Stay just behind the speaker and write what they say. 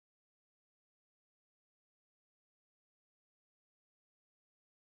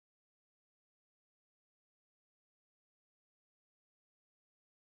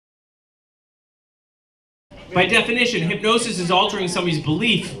By definition, hypnosis is altering somebody's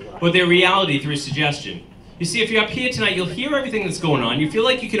belief or their reality through suggestion. You see, if you're up here tonight, you'll hear everything that's going on. You feel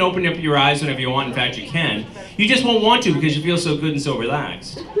like you can open up your eyes whenever you want. In fact, you can. You just won't want to because you feel so good and so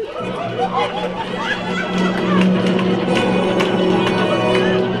relaxed.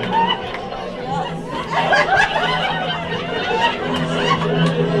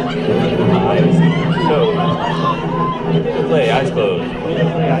 Play, eyes closed.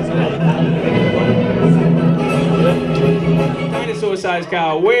 Dinosaur-sized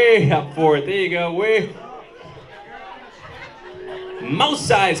cow, way up for it. There you go, way.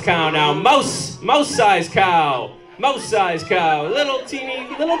 Mouse-sized cow now, mouse-sized cow, mouse-sized cow. Little teeny,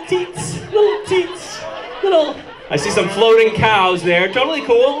 little teats, little. I see some floating cows there, totally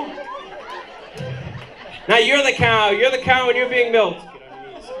cool. Now you're the cow and you're being milked.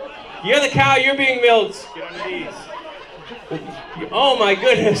 You're the cow, you're being milked. Get on your knees. Oh my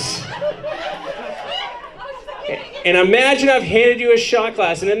goodness. And imagine I've handed you a shot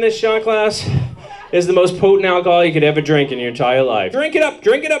glass, and in this shot glass is the most potent alcohol you could ever drink in your entire life. Drink it up,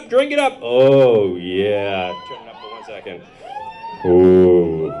 drink it up, drink it up. Oh yeah. Turn it up for 1 second.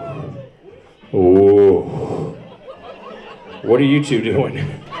 Ooh. Ooh. What are you two doing?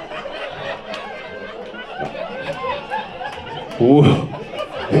 Ooh.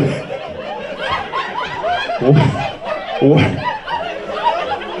 What?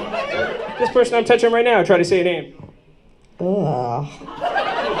 This person I'm touching right now, try to say a name.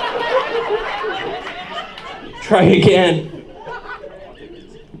 Try again.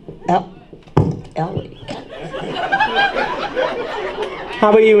 Ellie. How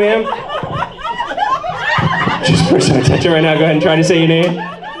about you, ma'am? Just the person I'm touching right now, go ahead and try to say your name.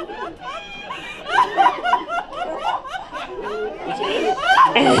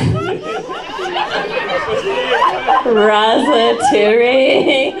 Ratatouille.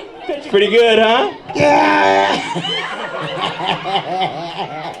 Pretty good, huh? Yeah.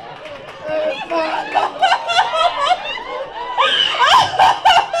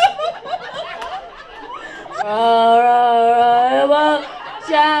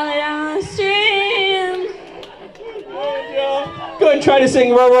 Go ahead and try to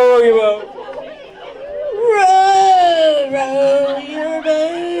sing Row, Row, Row Your Boat. Row, row your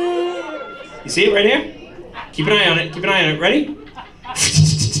boat. You see it right here? Keep an eye on it, keep an eye on it. Ready?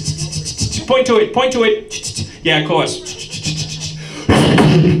 Point to it, point to it. Yeah, of course.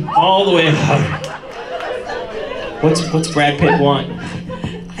 All the way out. What's Brad Pitt want?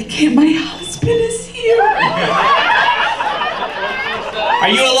 I can't, my husband is here.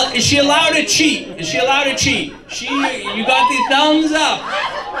 Is she allowed to cheat? Is she allowed to cheat? You got the thumbs up.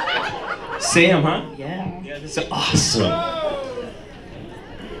 Sam, huh? Yeah. That's awesome.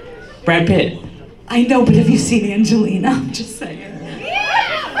 Brad Pitt. I know, but have you seen Angelina? I'm just saying.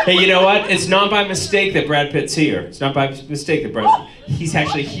 Hey, you know what? It's not by mistake that Brad Pitt's here. It's not by mistake that he's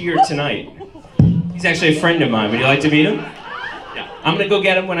actually here tonight. He's actually a friend of mine. Would you like to meet him? Yeah. I'm gonna go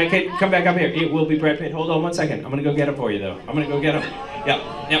get him when I come back up here. It will be Brad Pitt. Hold on 1 second. I'm gonna go get him for you, though. I'm gonna go get him.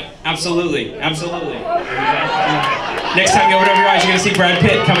 Yep, absolutely, absolutely. Next time you open up your eyes, you're gonna see Brad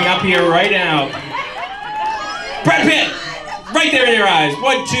Pitt coming up here right now. Brad Pitt! Right there in your eyes.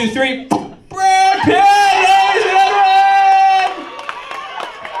 1, 2, 3. Brad Pitt, ladies and gentlemen!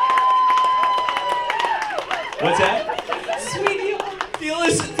 What's that? Sweetie. Feel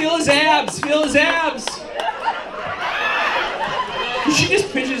his abs, feel his abs. Did she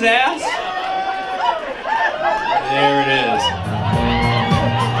just pinch his ass? There it is.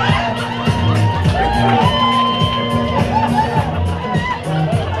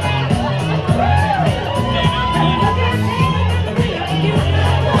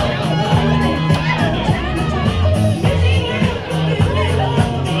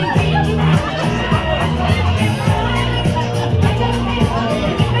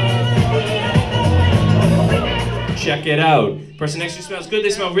 Check it out. Person next to you smells good.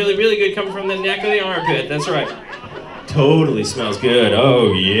 They smell really, really good coming from the neck of the armpit. That's right. Totally smells good.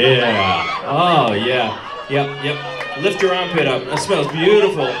 Oh, yeah. Oh, yeah. Yep. Lift your armpit up. That smells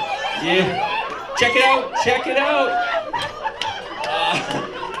beautiful. Yeah. Check it out. Check it out.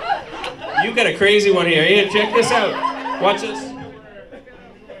 You got a crazy one here. Here, check this out. Watch this.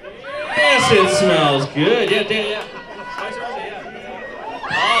 Yes, it smells good. Yeah.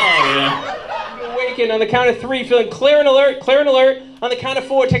 Oh, yeah. On the count of 3, feeling clear and alert. On the count of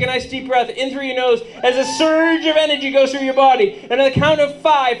 4, take a nice deep breath in through your nose as a surge of energy goes through your body. And on the count of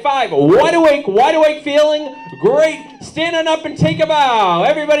 5, wide awake, feeling great. Standing up and take a bow.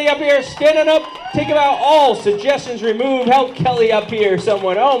 Everybody up here, standing up, take a bow. All suggestions removed. Help Kelly up here,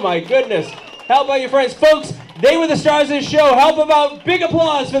 someone. Oh my goodness. Help out your friends. Folks, they were the stars of this show. Help them out. Big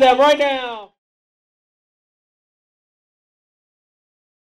applause for them right now.